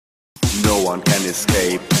no one can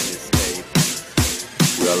escape.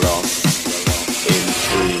 We are lost in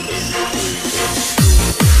dreams.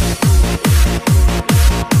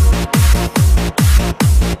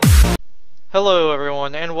 Hello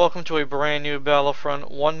everyone, and welcome to a brand new Battlefront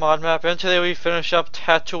 1 mod map, and today we finish up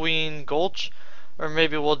Tatooine Gulch, or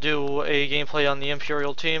maybe we'll do a gameplay on the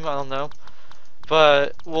Imperial team, I don't know.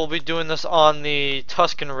 But we'll be doing this on the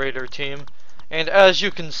Tusken Raider team, and as you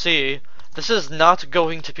can see, this is not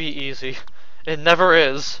going to be easy. It never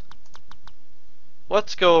is.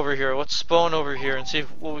 Let's go over here, let's spawn over here and see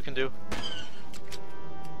what we can do.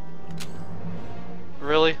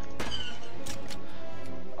 Really?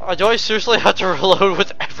 Do I seriously have to reload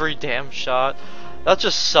with every damn shot? That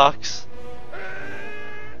just sucks.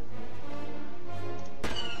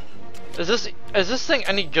 Is this thing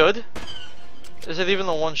any good? Is it even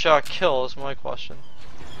a one-shot kill is my question.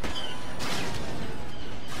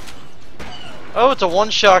 Oh, it's a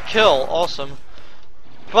one-shot kill. Awesome.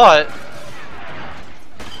 But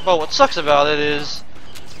what sucks about it is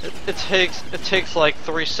it takes like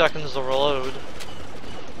 3 seconds to reload.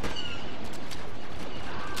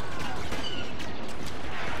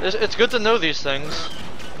 It's good to know these things.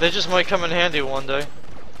 They just might come in handy one day.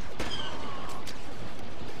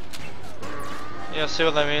 Yeah, see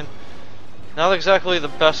what I mean? Not exactly the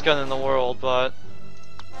best gun in the world, but...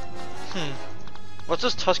 What's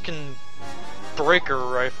this Tusken breaker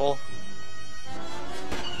rifle?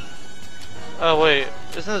 Oh wait,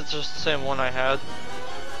 isn't it just the same one I had?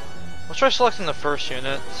 Let's try selecting the first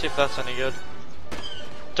unit, see if that's any good.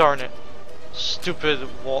 Darn it. Stupid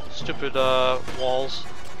walls.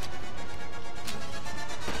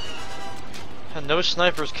 And no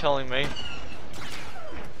snipers killing me.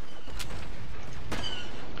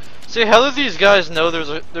 See, how do these guys know there's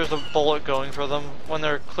a bullet going for them when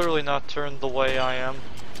they're clearly not turned the way I am?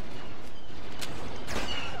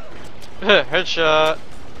 Headshot.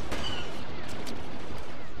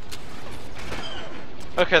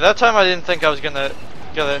 Okay, that time I didn't think I was gonna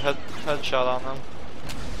get a headshot on them.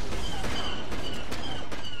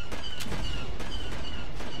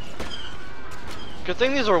 Good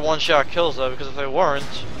thing these are one-shot kills though, because if they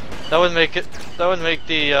weren't, that would make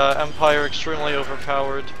the Empire extremely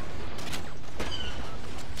overpowered.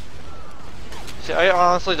 See, I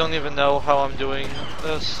honestly don't even know how I'm doing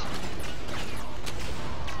this.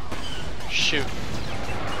 Shoot.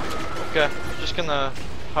 Okay, I'm just gonna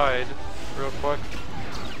hide real quick.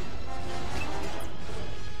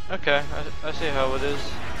 Okay, I see how it is.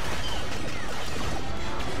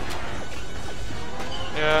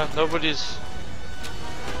 Yeah, nobody's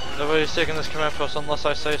taking this command post unless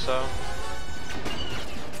I say so.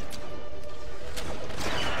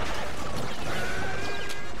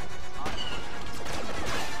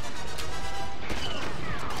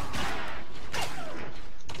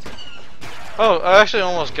 Oh, I actually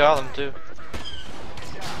almost got him too.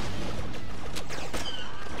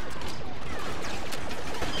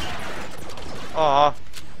 Aw,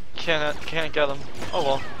 can't get him. Oh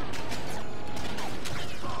well.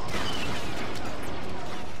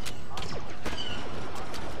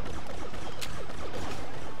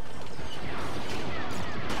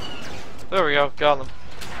 There we go, got him.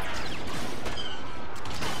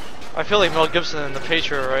 I feel like Mel Gibson in The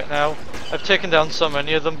Patriot right now. I've taken down so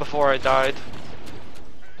many of them before I died.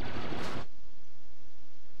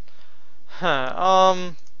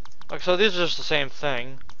 Okay, so these are just the same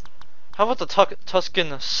thing. How about the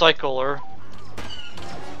Tusken Cycler?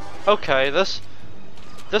 Okay, this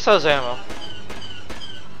has ammo.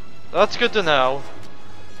 That's good to know.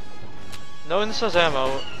 Knowing this has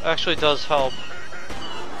ammo actually does help.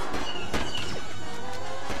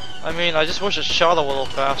 I mean, I just wish it shot a little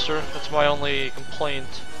faster. That's my only complaint.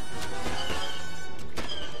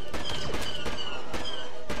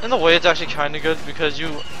 In a way, it's actually kind of good because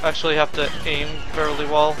you actually have to aim fairly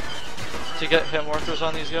well to get hit markers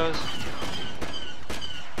on these guys.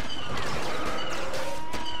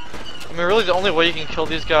 I mean, really, the only way you can kill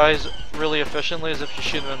these guys really efficiently is if you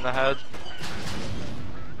shoot them in the head.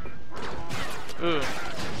 Ooh.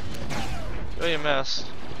 Oh, you missed.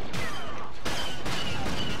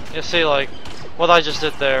 You see, like, what I just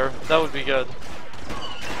did there, that would be good.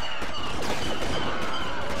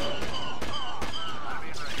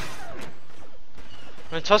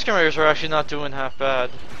 I mean, Tusken Raiders are actually not doing half bad.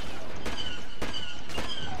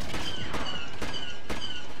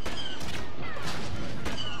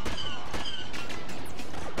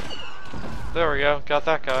 There we go, got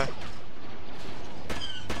that guy.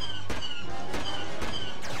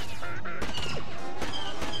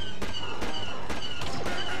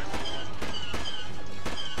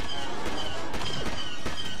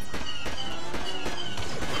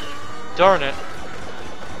 Darn it.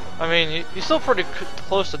 I mean, you're still pretty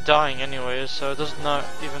close to dying anyways, so it does not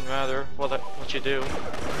even matter what you do.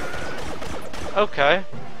 Okay.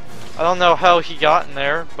 I don't know how he got in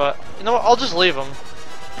there, but you know what? I'll just leave him.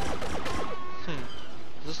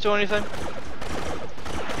 Does this do anything?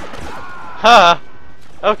 Ha!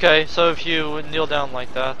 Okay, so if you kneel down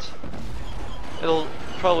like that, it'll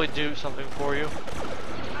probably do something for you.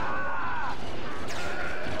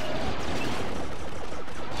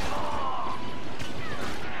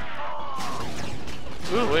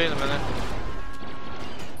 Ooh, wait a minute.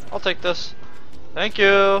 I'll take this. Thank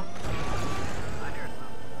you!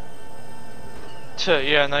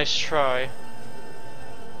 Yeah, nice try. You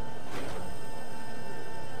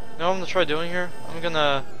know what I'm gonna try doing here? I'm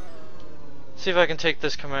gonna see if I can take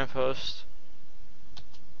this command post.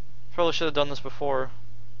 Probably should have done this before.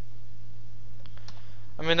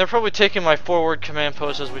 I mean, they're probably taking my forward command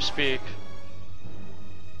post as we speak.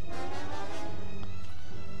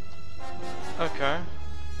 Okay.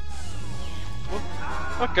 Whoop.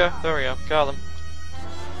 Okay, there we go. Got them.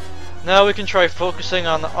 Now we can try focusing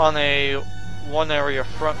on a one area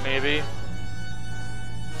front, maybe.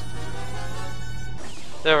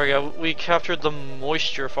 There we go. We captured the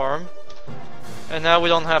moisture farm, and now we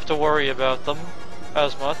don't have to worry about them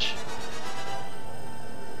as much.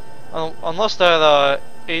 Unless that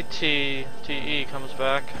ATTE comes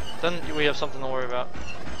back, then we have something to worry about.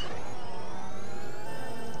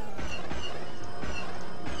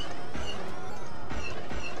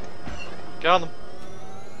 Got him.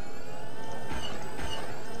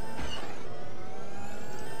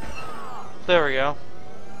 There we go.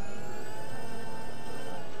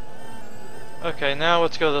 Okay, now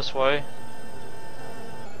let's go this way.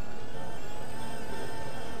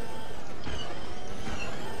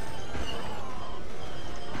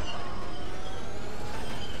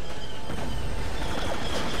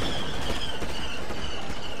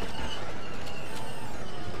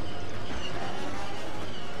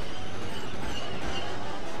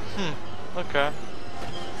 Okay.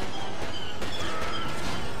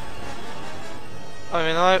 I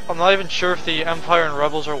mean, I'm not even sure if the Empire and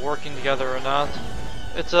Rebels are working together or not.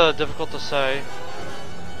 It's difficult to say.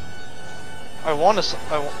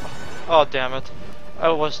 Oh damn it!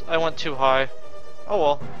 I went too high. Oh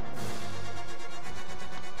well.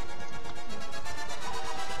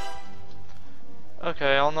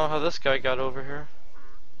 Okay, I don't know how this guy got over here.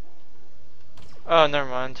 Oh, never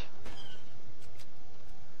mind.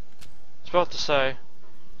 I was about to say.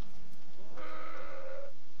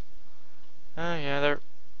 Oh yeah, they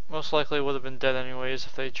most likely would have been dead anyways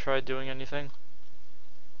if they tried doing anything.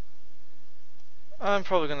 I'm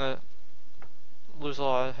probably gonna lose a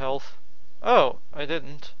lot of health. Oh, I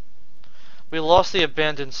didn't. We lost the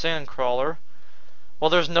abandoned sandcrawler. Well,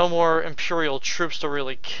 there's no more Imperial troops to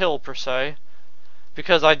really kill per se,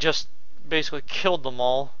 because I just basically killed them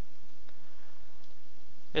all.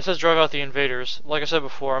 It says drive out the invaders. Like I said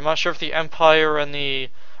before, I'm not sure if the Empire and the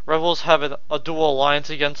Rebels have a dual alliance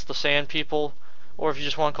against the Sand People, or if you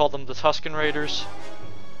just want to call them the Tusken Raiders.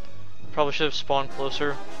 Probably should have spawned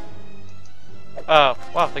closer. Oh,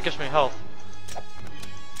 wow, that gives me health.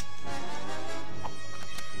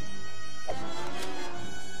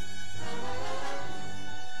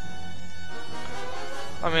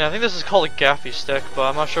 I mean, I think this is called a gaffy stick, but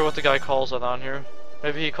I'm not sure what the guy calls it on here.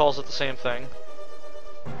 Maybe he calls it the same thing.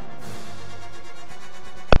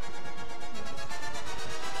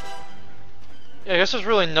 Yeah, I guess there's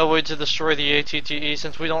really no way to destroy the ATTE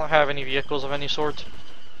since we don't have any vehicles of any sort.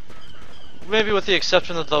 Maybe with the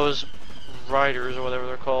exception of those riders or whatever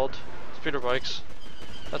they're called. Speeder bikes.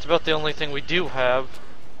 That's about the only thing we do have.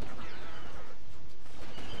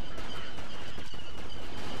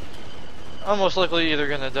 I'm most likely either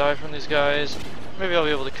gonna die from these guys. Maybe I'll be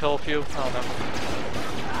able to kill a few. I don't know.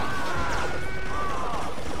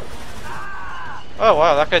 Oh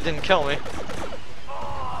wow, that guy didn't kill me.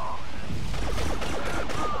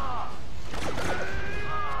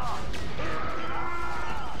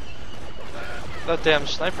 That damn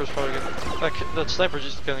sniper's probably gonna... That sniper's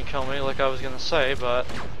just gonna kill me, like I was gonna say, but...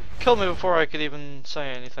 Killed me before I could even say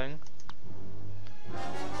anything.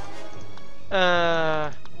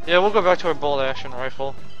 Yeah, we'll go back to our bolt-action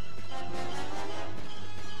rifle.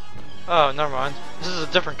 Oh, never mind. This is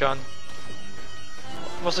a different gun.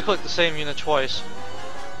 Must have clicked the same unit twice.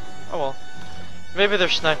 Oh well. Maybe they're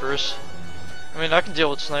snipers. I mean, I can deal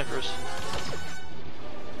with snipers.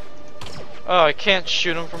 Oh, I can't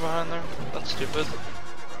shoot him from behind there? That's stupid.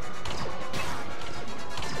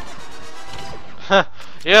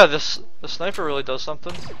 Yeah, the sniper really does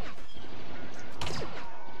something.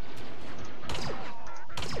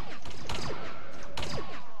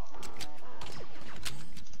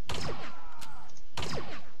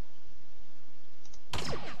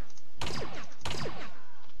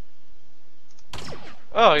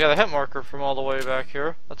 Oh, I got a hit marker from all the way back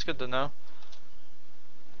here. That's good to know.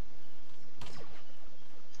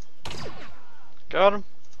 Got him.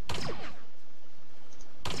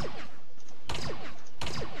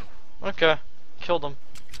 Okay, killed him.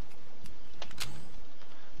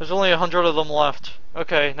 There's only 100 of them left.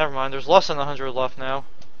 Okay, never mind. There's less than 100 left now.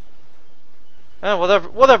 Eh,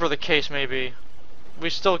 whatever the case may be,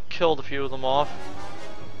 we still killed a few of them off.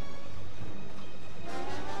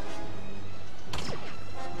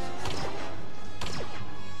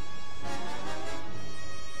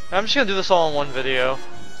 I'm just gonna do this all in one video.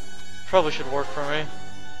 Probably should work for me.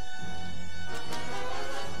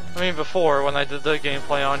 I mean, before, when I did the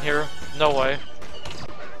gameplay on here, no way.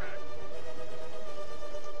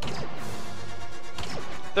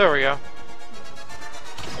 There we go.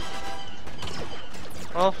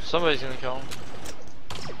 Well, somebody's gonna kill him.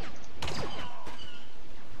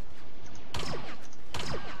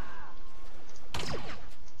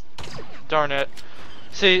 Darn it.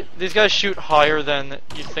 See, these guys shoot higher than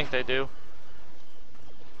you'd think they do.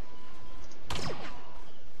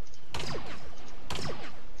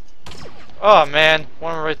 Oh man,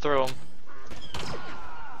 went right through him.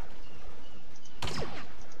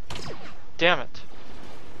 Damn it.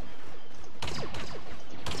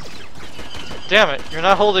 Damn it, you're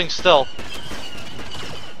not holding still.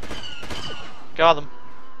 Got him.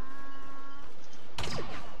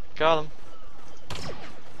 Got him.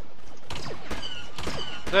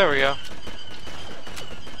 There we go.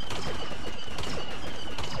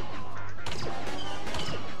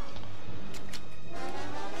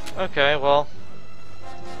 Okay, well.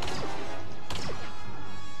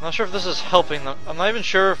 I'm not sure if this is helping them. I'm not even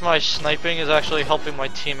sure if my sniping is actually helping my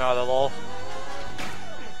team out at all.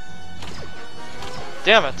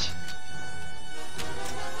 Damn it.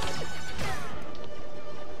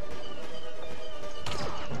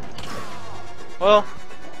 Well,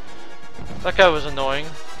 that guy was annoying.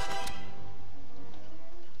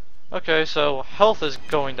 Okay, so health is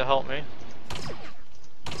going to help me.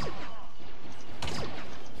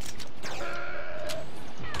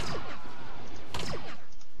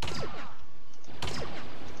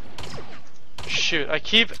 Shoot, I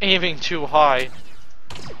keep aiming too high.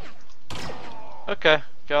 Okay,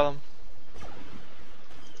 got him.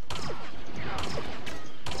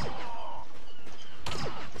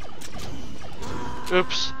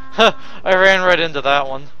 Oops. I ran right into that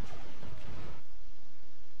one.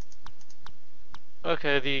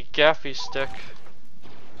 Okay, the gaffy stick.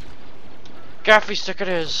 Gaffy stick it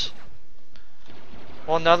is!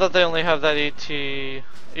 Well, now that they only have that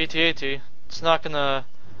AT-AT, it's not gonna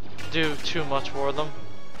do too much for them.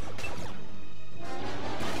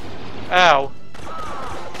 Ow.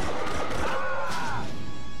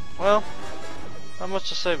 Well, not much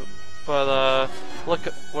to say, but look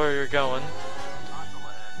at where you're going.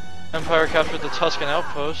 Empire captured the Tusken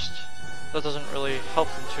outpost. That doesn't really help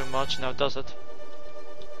them too much, now does it?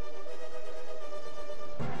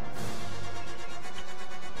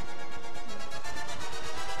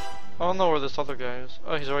 I don't know where this other guy is.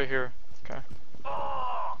 Oh, he's right here. Okay.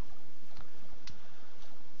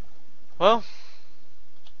 Well,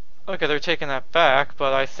 okay, they're taking that back,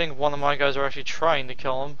 but I think one of my guys are actually trying to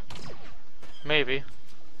kill him. Maybe.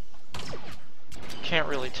 Can't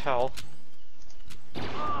really tell.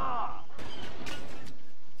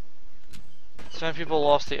 Some people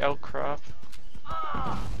lost the outcrop.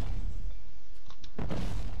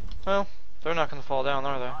 Well, they're not gonna fall down,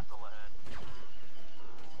 are they?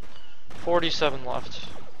 47 left.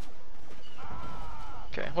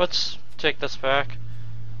 Okay, let's take this back.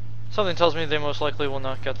 Something tells me they most likely will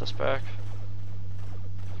not get this back.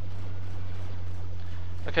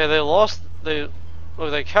 Okay,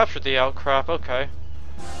 they captured the outcrop, okay.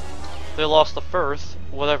 They lost the Firth,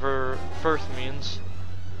 whatever Firth means.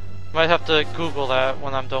 Might have to Google that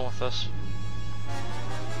when I'm done with this.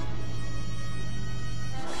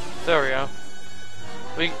 There we go.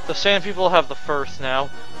 The Sand people have the Firth now.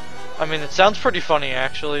 I mean, it sounds pretty funny,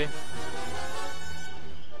 actually.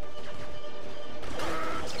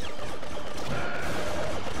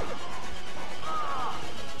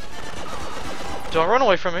 Don't run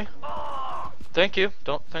away from me. Thank you.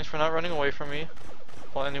 Thanks for not running away from me.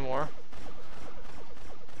 Well, anymore.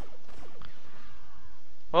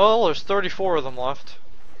 Well, there's 34 of them left.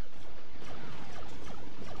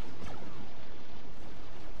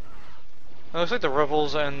 It looks like the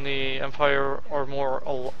rebels and the Empire are more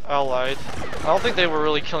allied. I don't think they were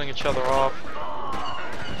really killing each other off.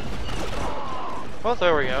 Well,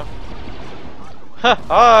 there we go. Ha!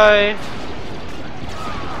 Hi!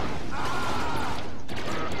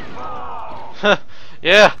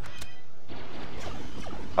 Yeah!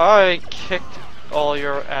 I kicked all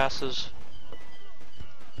your asses.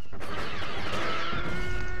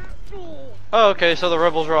 Oh, okay, so the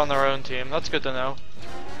rebels are on their own team. That's good to know.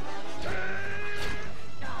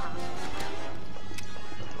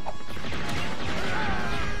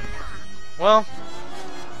 Well,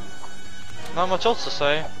 not much else to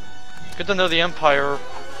say. Good to know the Empire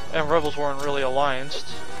and rebels weren't really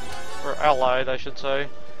allianced. Or allied, I should say.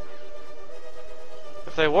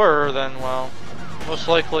 If they were, then, well, most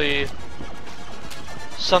likely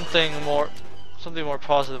something more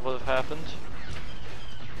positive would have happened.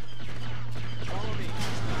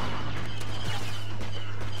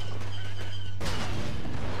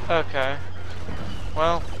 Okay.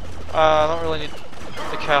 Well, I don't really need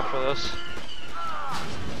the cap for this.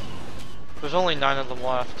 There's only 9 of them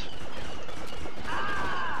left.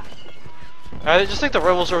 I just think the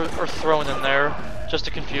rebels are thrown in there just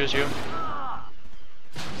to confuse you.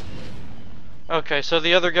 Okay, so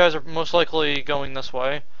the other guys are most likely going this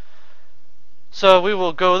way. So we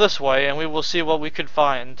will go this way and we will see what we could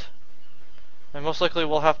find. And most likely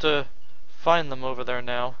we'll have to find them over there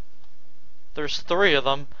now. There's 3 of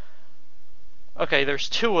them. Okay, there's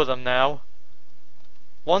 2 of them now.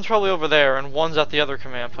 One's probably over there and one's at the other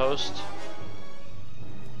command post.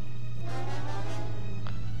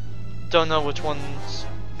 Don't know which one's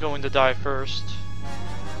going to die first.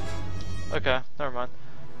 Okay, never mind.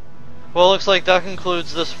 Well, looks like that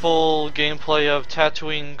concludes this full gameplay of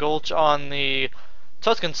Tatooine Gulch on the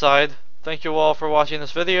Tusken side. Thank you all for watching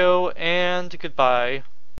this video, and goodbye.